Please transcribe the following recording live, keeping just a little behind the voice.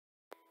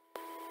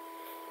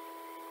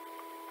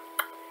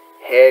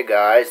Hey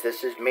guys,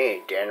 this is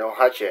me, Daniel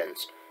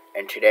Hutchins,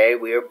 and today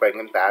we are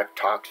bringing back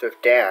Talks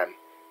with Dan.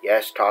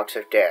 Yes, Talks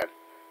with Dan.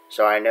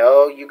 So I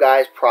know you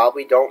guys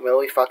probably don't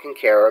really fucking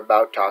care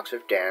about Talks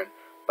with Dan,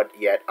 but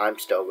yet I'm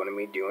still going to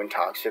be doing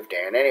Talks with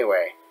Dan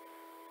anyway.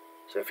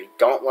 So if you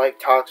don't like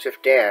Talks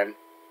with Dan,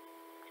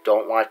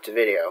 don't watch the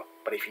video.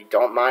 But if you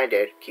don't mind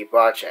it, keep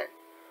watching.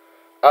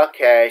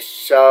 Okay,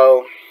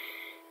 so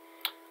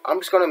I'm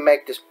just going to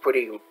make this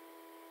pretty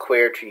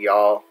clear to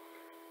y'all.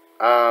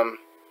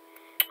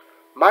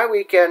 My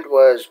weekend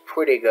was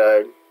pretty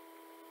good,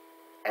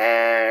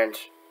 and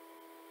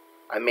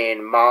I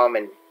mean, Mom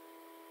and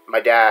my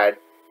dad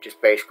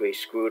just basically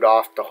screwed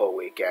off the whole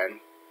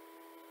weekend,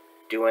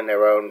 doing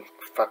their own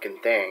fucking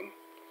thing,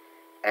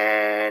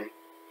 and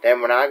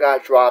then when I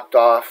got dropped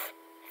off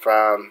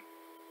from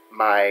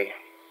my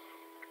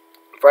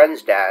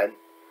friend's dad,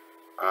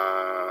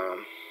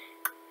 I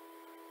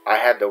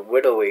had to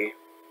literally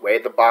weigh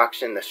the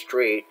box in the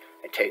street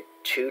and take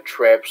 2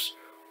 trips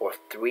or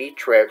 3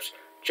 trips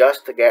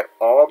just to get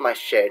all my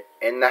shit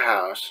in the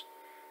house.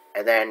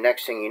 And then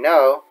next thing you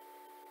know,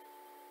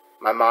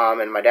 my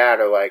mom and my dad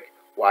are like,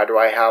 why do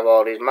I have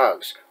all these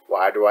mugs?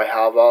 Why do I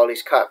have all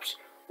these cups?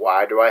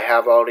 Why do I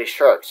have all these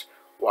shirts?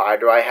 Why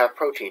do I have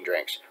protein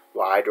drinks?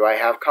 Why do I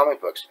have comic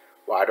books?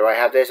 Why do I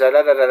have this? It's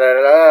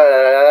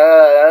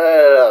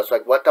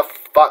like, what the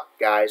fuck,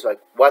 guys? Like,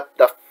 what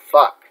the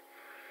fuck?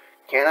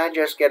 Can't I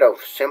just get a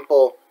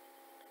simple,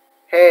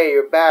 hey,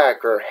 you're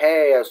back, or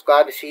hey, I was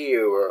glad to see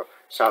you, or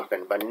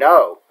something? But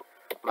no,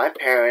 my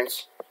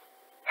parents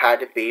had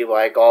to be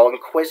like all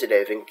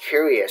inquisitive and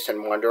curious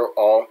and wonder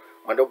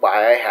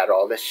why I had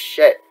all this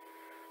shit.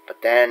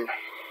 But then,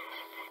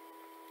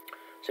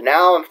 so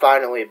now I'm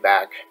finally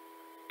back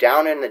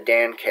down in the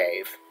Dan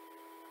Cave.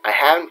 I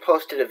haven't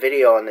posted a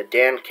video on the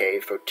Dan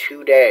Cave for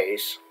 2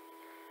 days,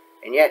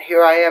 and yet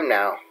here I am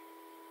now.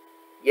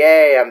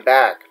 Yay, I'm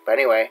back. But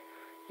anyway,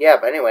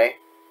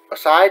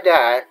 beside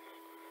that,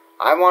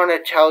 I want to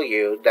tell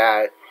you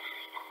that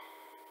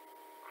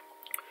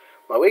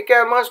my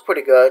weekend was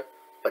pretty good,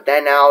 but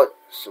then now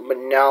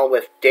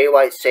with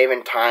daylight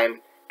saving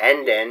time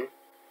ending,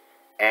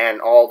 and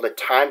all the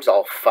time's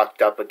all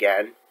fucked up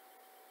again,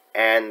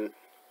 and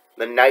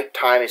the night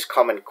time is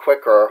coming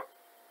quicker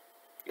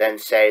than,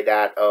 say,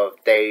 that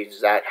of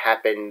days that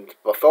happened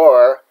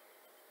before.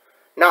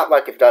 Not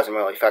like it doesn't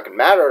really fucking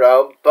matter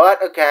though,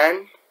 but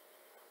again,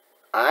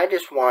 I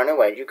just want to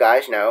let you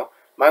guys know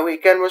my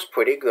weekend was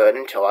pretty good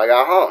until I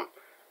got home.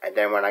 And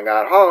then when I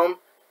got home,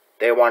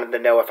 they wanted to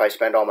know if I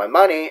spent all my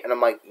money, and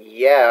I'm like,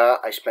 yeah,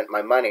 I spent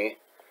my money.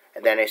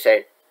 And then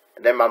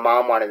then my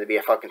mom wanted to be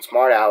a fucking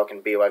smart aleck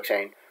and be like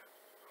saying,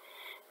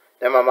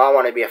 then my mom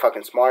wanted to be a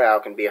fucking smart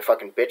aleck and be a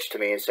fucking bitch to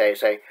me and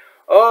say,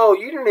 oh,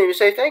 you didn't even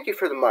say thank you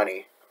for the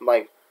money. I'm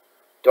like,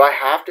 do I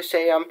have to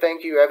say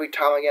thank you every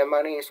time I get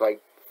money? It's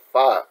like,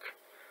 fuck.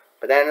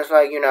 But then it's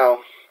like,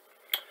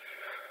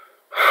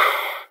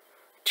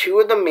 2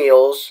 of the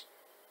meals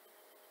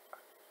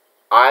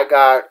I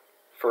got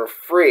for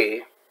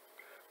free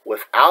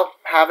without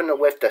having to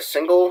lift a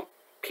single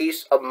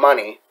piece of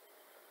money.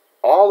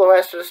 All the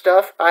rest of the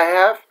stuff I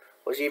have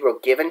was either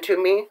given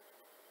to me,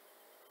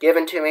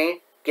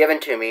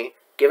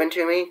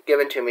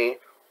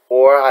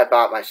 or I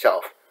bought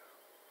myself.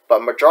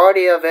 But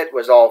majority of it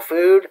was all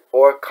food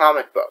or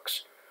comic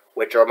books,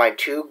 which are my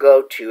 2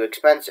 go-to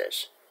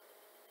expenses.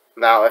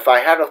 Now, if I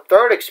had a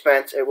third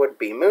expense, it would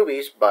be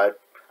movies, but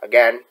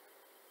again,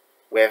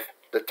 with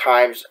the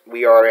times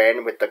we are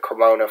in with the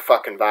corona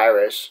fucking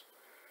virus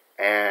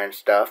and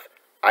stuff,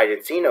 I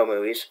didn't see no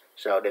movies,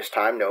 so this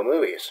time no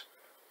movies.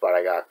 But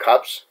I got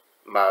cups,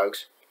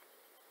 mugs,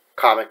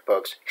 comic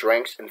books,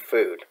 drinks, and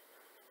food.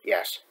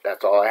 Yes,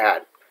 that's all I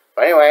had.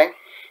 But anyway,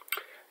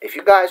 if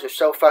you guys are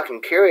so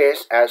fucking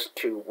curious as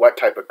to what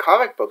type of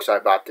comic books I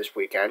bought this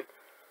weekend,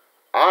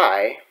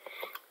 I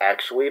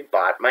actually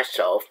bought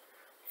myself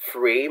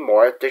 3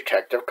 more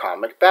Detective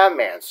Comic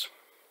Batmans.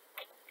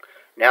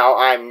 Now,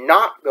 I'm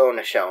not going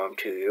to show them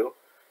to you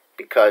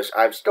because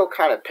I'm still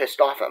kind of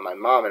pissed off at my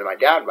mom and my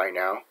dad right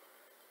now,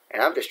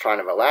 and I'm just trying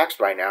to relax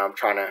right now. I'm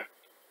trying to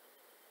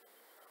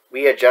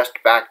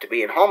readjust back to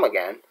being home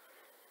again,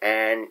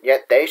 and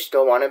yet they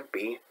still want to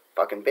be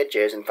fucking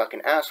bitches and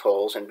fucking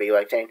assholes and be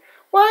like saying,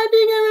 why do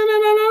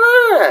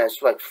you...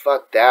 It's like,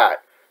 fuck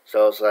that.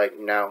 So it's like,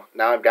 now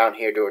I'm down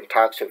here doing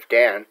Talks with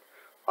Dan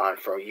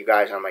for you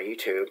guys on my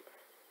YouTube,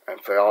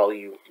 and for all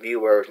you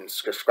viewers and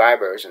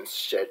subscribers and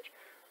shit.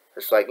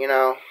 It's like,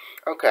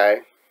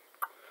 okay.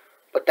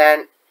 But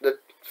then, the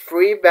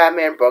 3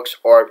 Batman books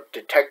are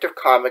Detective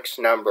Comics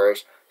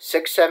numbers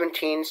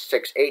 617,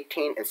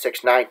 618, and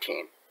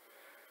 619.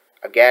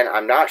 Again,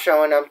 I'm not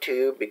showing them to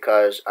you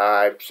because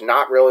it's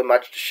not really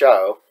much to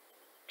show.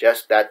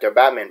 Just that they're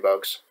Batman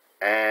books.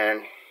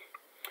 And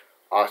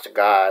also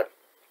got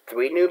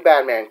 3 new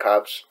Batman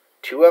cups,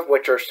 2 of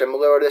which are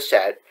similar to the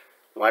set.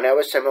 1 that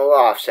was similar to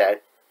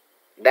Offset.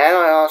 Then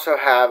I also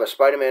have a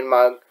Spider-Man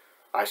mug.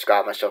 I just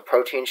got myself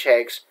protein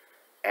shakes,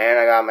 and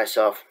I got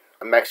myself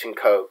a Mexican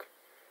Coke,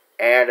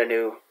 and a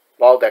new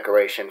wall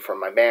decoration from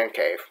my man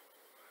cave.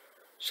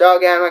 So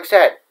again, like I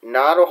said,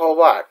 not a whole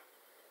lot.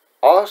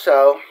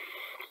 Also,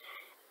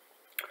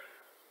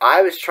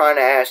 I was trying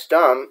to ask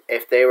them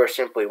if they were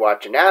simply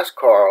watching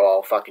NASCAR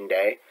all fucking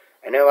day,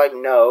 and they're like,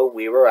 no,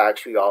 we were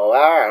actually all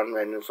around,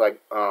 and it's like,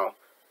 oh,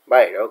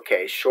 right,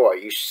 okay, sure,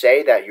 you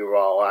say that you were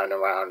all on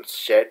around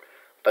shit,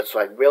 but it's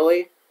like,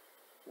 really?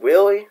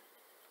 Really?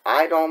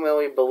 I don't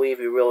really believe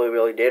you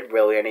really did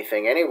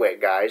anything anyway,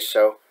 guys,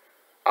 so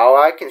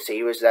all I can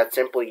see was that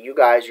simply you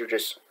guys are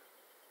just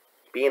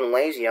being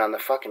lazy on the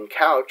fucking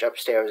couch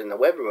upstairs in the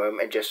living room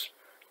and just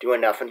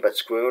doing nothing but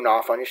screwing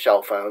off on your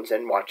cell phones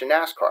and watching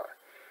NASCAR.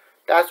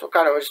 That's what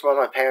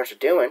my parents are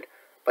doing.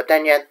 But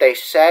then yet they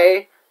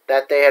say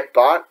that they had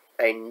bought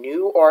a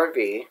new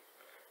RV,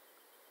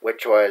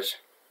 which was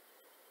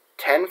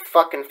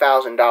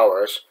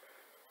 $10,000,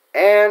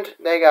 and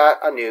they got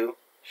a new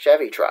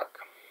Chevy truck.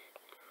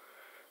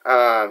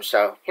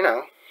 So,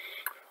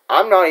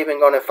 I'm not even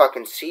going to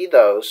fucking see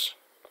those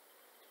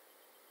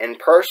in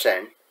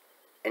person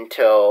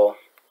until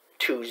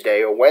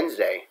Tuesday or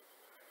Wednesday.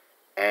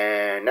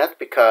 And that's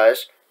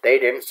because they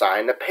didn't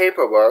sign the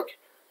paperwork,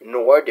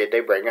 nor did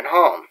they bring it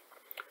home.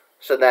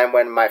 So then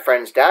when my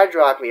friend's dad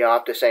dropped me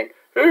off, they're saying,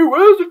 hey,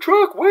 where's the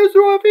truck? Where's the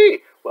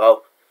RV?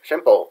 Well,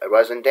 simple. It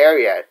wasn't there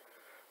yet.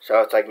 So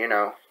it's like,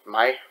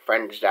 my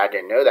friend's dad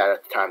didn't know that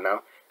at the time,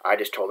 though. I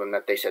just told them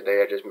that they said they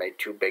had just made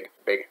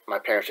my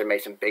parents had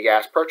made some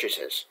big-ass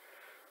purchases.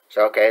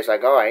 So, okay, it's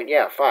like, all right,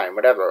 yeah, fine,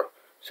 whatever.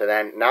 So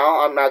then,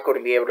 now I'm not going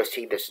to be able to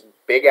see this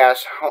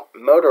big-ass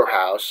motor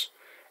house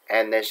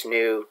and this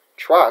new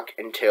truck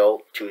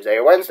until Tuesday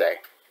or Wednesday.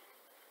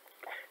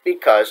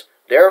 Because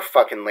their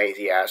fucking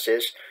lazy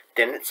asses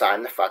didn't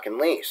sign the fucking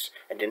lease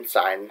and didn't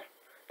sign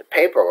the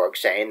paperwork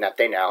saying that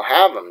they now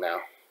have them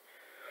now.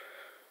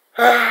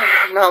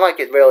 Not like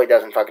it really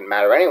doesn't fucking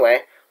matter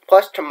anyway.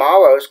 Plus,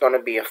 tomorrow is going to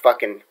be a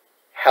fucking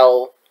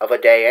hell of a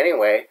day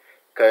anyway,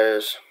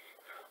 because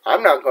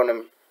I'm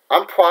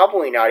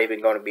probably not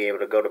even going to be able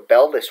to go to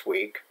Bell this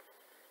week,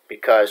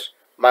 because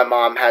my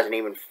mom hasn't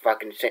even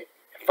fucking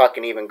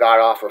even got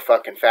off her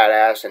fucking fat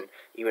ass and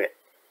even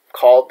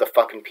called the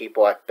fucking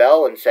people at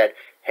Bell and said,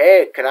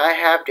 hey, can I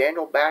have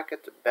Daniel back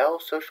at the Bell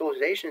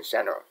Socialization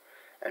Center?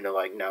 And they're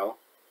like, no.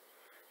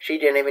 She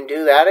didn't even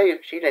do that.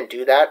 She didn't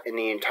do that in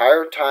the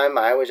entire time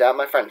I was at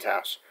my friend's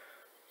house.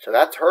 So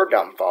that's her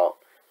dumb fault.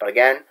 But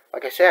again,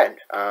 like I said,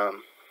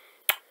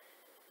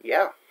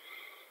 yeah.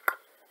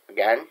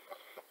 Again,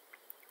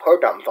 her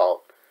dumb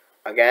fault.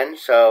 Again,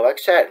 so like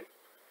I said,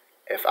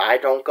 if I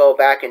don't go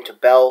back into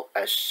Bell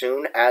as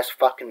soon as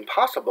fucking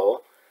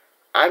possible,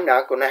 I'm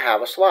not going to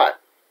have a slot.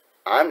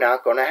 I'm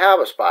not going to have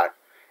a spot.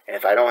 And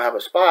if I don't have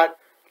a spot,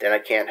 then I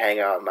can't hang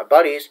out with my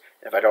buddies.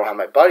 And if I don't have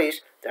my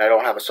buddies, then I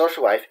don't have a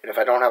social life. And if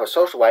I don't have a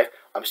social life,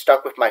 I'm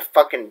stuck with my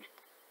fucking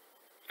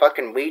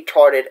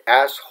retarded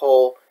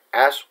asshole,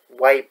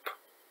 asswipe,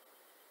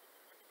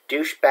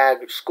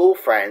 douchebag school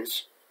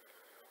friends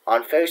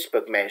on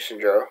Facebook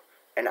Messenger.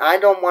 And I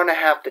don't want to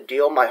have to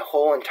deal my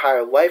whole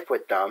entire life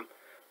with them.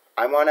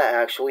 I want to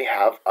actually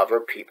have other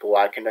people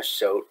I can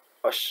assort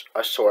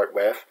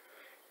with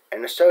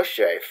and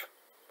associate.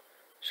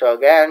 So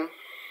again,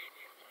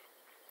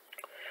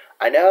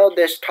 I know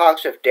this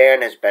Talks with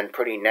Dan has been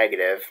pretty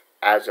negative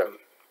as of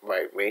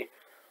lately,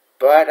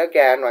 but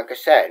again, like I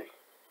said,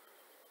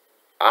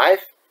 I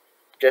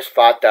just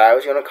thought that I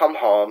was going to come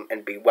home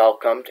and be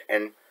welcomed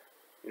and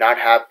not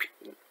have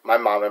my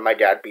mom and my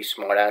dad be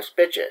smart-ass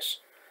bitches.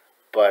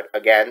 But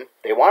again,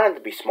 they wanted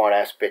to be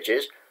smart-ass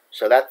bitches,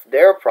 so that's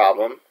their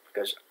problem,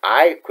 because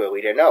I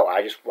clearly didn't know.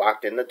 I just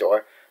walked in the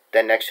door.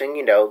 Then next thing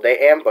you know, they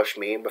ambushed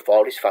me with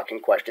all these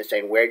fucking questions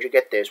saying, where'd you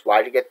get this?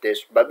 Why'd you get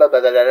this? Blah, blah,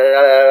 blah, blah, blah,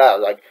 blah, blah,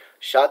 blah. Like,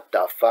 shut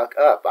the fuck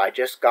up. I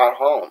just got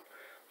home.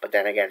 But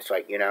then again, it's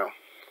like,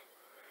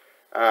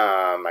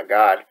 oh my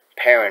god.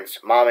 Parents,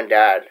 mom and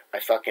dad, I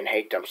fucking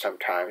hate them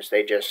sometimes.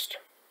 They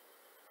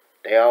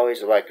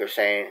always are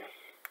saying,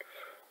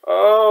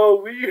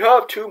 oh, we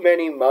have too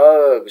many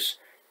mugs.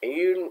 And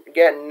you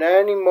get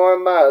any more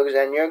mugs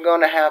and you're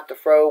going to have to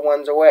throw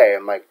ones away.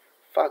 I'm like,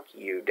 fuck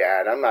you,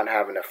 Dad. I'm not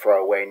having to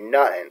throw away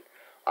nothing.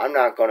 I'm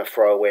not going to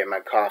throw away my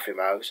coffee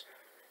mugs.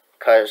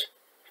 Because,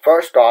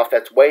 first off,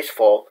 that's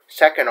wasteful.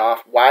 Second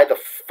off, why the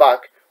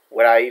fuck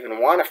would I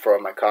even want to throw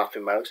my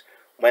coffee mugs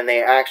when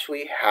they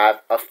actually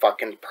have a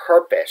fucking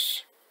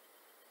purpose?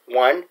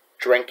 1,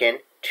 drinking.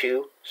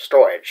 2,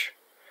 storage.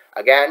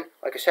 Again,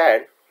 like I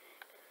said,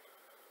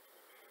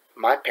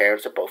 my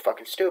parents are both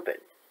fucking stupid.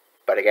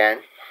 But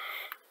again,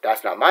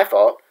 that's not my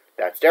fault.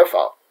 That's their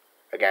fault.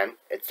 Again,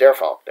 it's their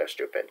fault. They're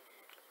stupid.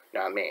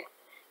 Not me.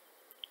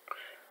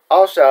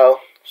 Also,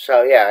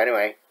 so yeah,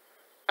 anyway,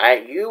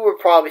 you were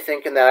probably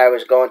thinking that I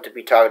was going to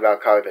be talking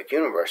about Comic Book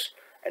Universe,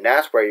 and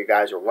that's where you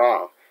guys are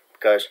wrong.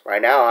 Because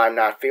right now, I'm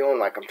not feeling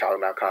like I'm talking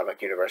about Comic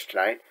Book Universe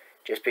tonight,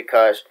 just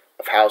because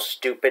of how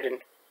stupid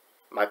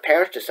my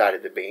parents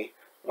decided to be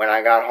when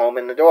I got home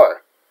in the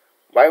door.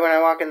 Right when I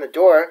walk in the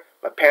door,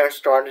 my parents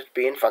started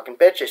being fucking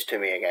bitches to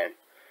me again.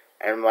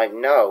 And I'm like,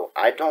 no,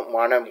 I don't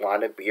want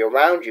to be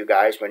around you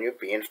guys when you're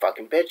being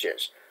fucking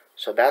bitches.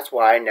 So that's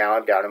why now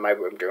I'm down in my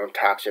room doing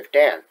Talks with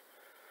Dan.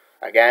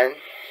 Again,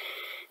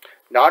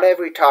 not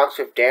every Talks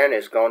with Dan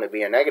is going to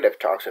be a negative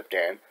Talks with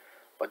Dan,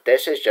 but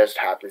this just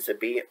happens to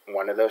be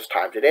one of those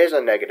times it is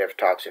a negative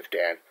Talks with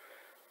Dan.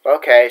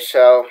 Okay,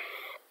 so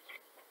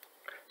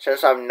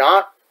since I'm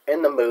not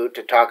in the mood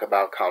to talk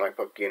about Comic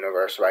Book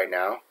Universe right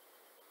now,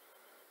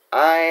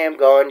 I am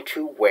going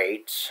to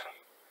wait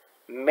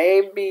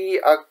maybe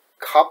a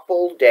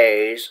couple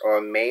days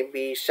or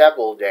maybe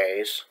several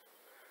days,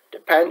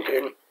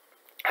 depending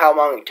how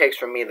long it takes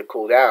for me to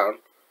cool down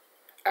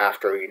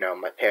after,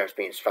 my parents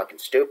being fucking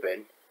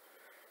stupid.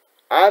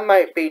 I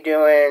might be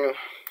doing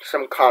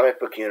some Comic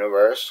Book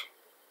Universe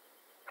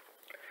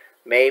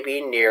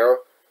maybe near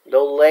the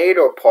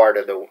later part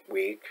of the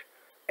week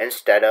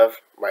instead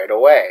of right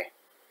away.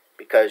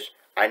 Because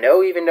I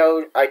know, even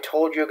though I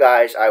told you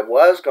guys I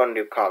was going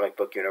to do Comic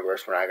Book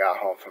Universe when I got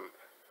home from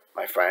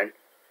my friend,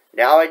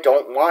 now I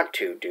don't want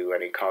to do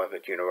any Comic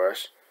Book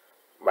Universe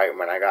right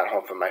when I got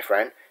home from my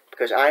friend,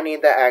 because I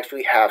need to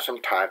actually have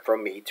some time for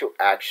me to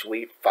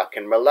actually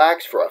fucking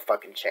relax for a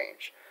fucking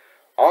change.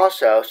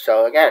 Also,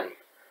 so again,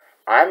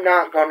 I'm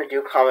not going to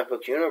do Comic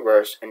Book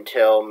Universe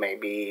until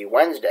maybe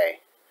Wednesday.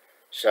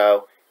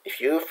 So, if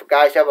you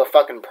guys have a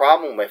fucking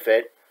problem with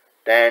it,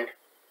 then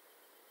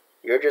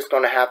you're just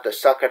going to have to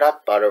suck it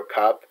up,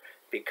 Buttercup,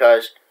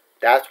 because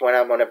that's when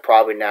I'm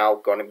probably now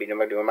going to be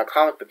doing my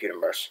Comic Book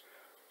Universe.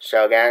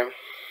 So again,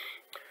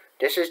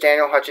 this is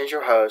Daniel Hutchins,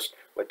 your host,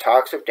 with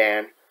Talks of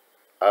Dan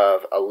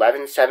of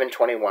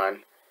 11/7/21.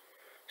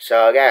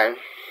 So again,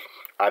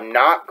 I'm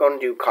not going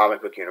to do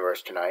Comic Book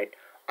Universe tonight.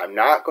 I'm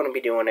not going to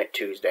be doing it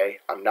Tuesday.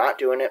 I'm not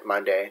doing it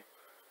Monday.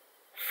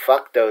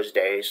 Fuck those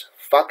days.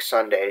 Fuck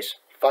Sundays.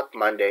 Fuck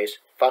Mondays.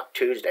 Fuck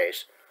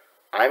Tuesdays.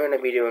 I'm going to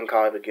be doing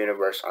Comic Book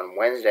Universe on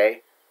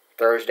Wednesday,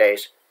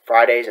 Thursdays,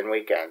 Fridays, and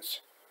weekends.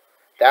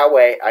 That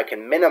way, I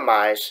can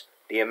minimize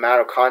the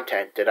amount of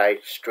content that I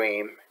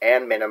stream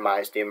and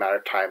minimize the amount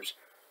of times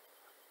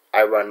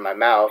I run my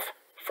mouth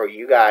for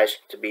you guys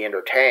to be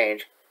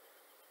entertained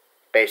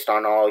based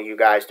on all you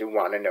guys do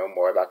want to know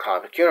more about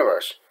Comic Book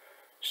Universe.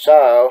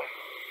 So,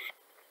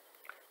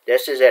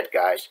 this is it,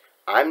 guys.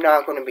 I'm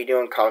not going to be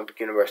doing Comic Book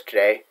Universe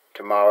today,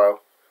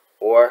 tomorrow,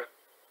 or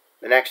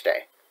the next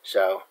day.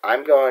 So,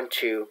 I'm going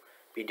to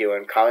be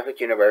doing Comic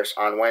Book Universe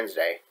on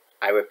Wednesday.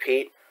 I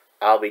repeat,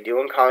 I'll be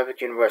doing Comic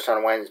Book Universe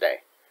on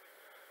Wednesday.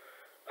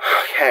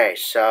 Okay,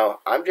 so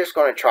I'm just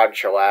going to try to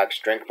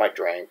chillax, drink my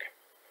drink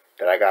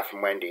that I got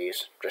from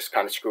Wendy's. Just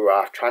kind of screw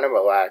off, trying to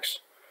relax.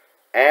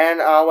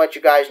 And I'll let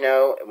you guys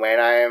know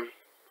when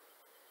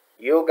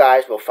you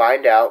guys will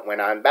find out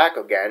when I'm back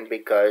again,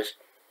 because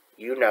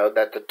you know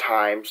that the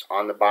times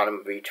on the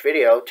bottom of each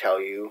video tell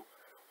you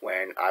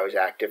when I was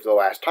active the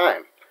last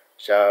time.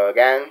 So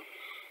again,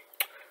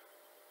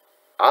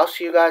 I'll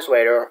see you guys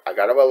later. I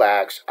gotta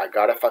relax. I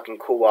gotta fucking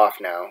cool off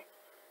now.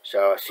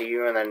 So see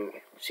you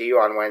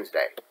on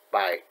Wednesday.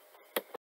 Bye.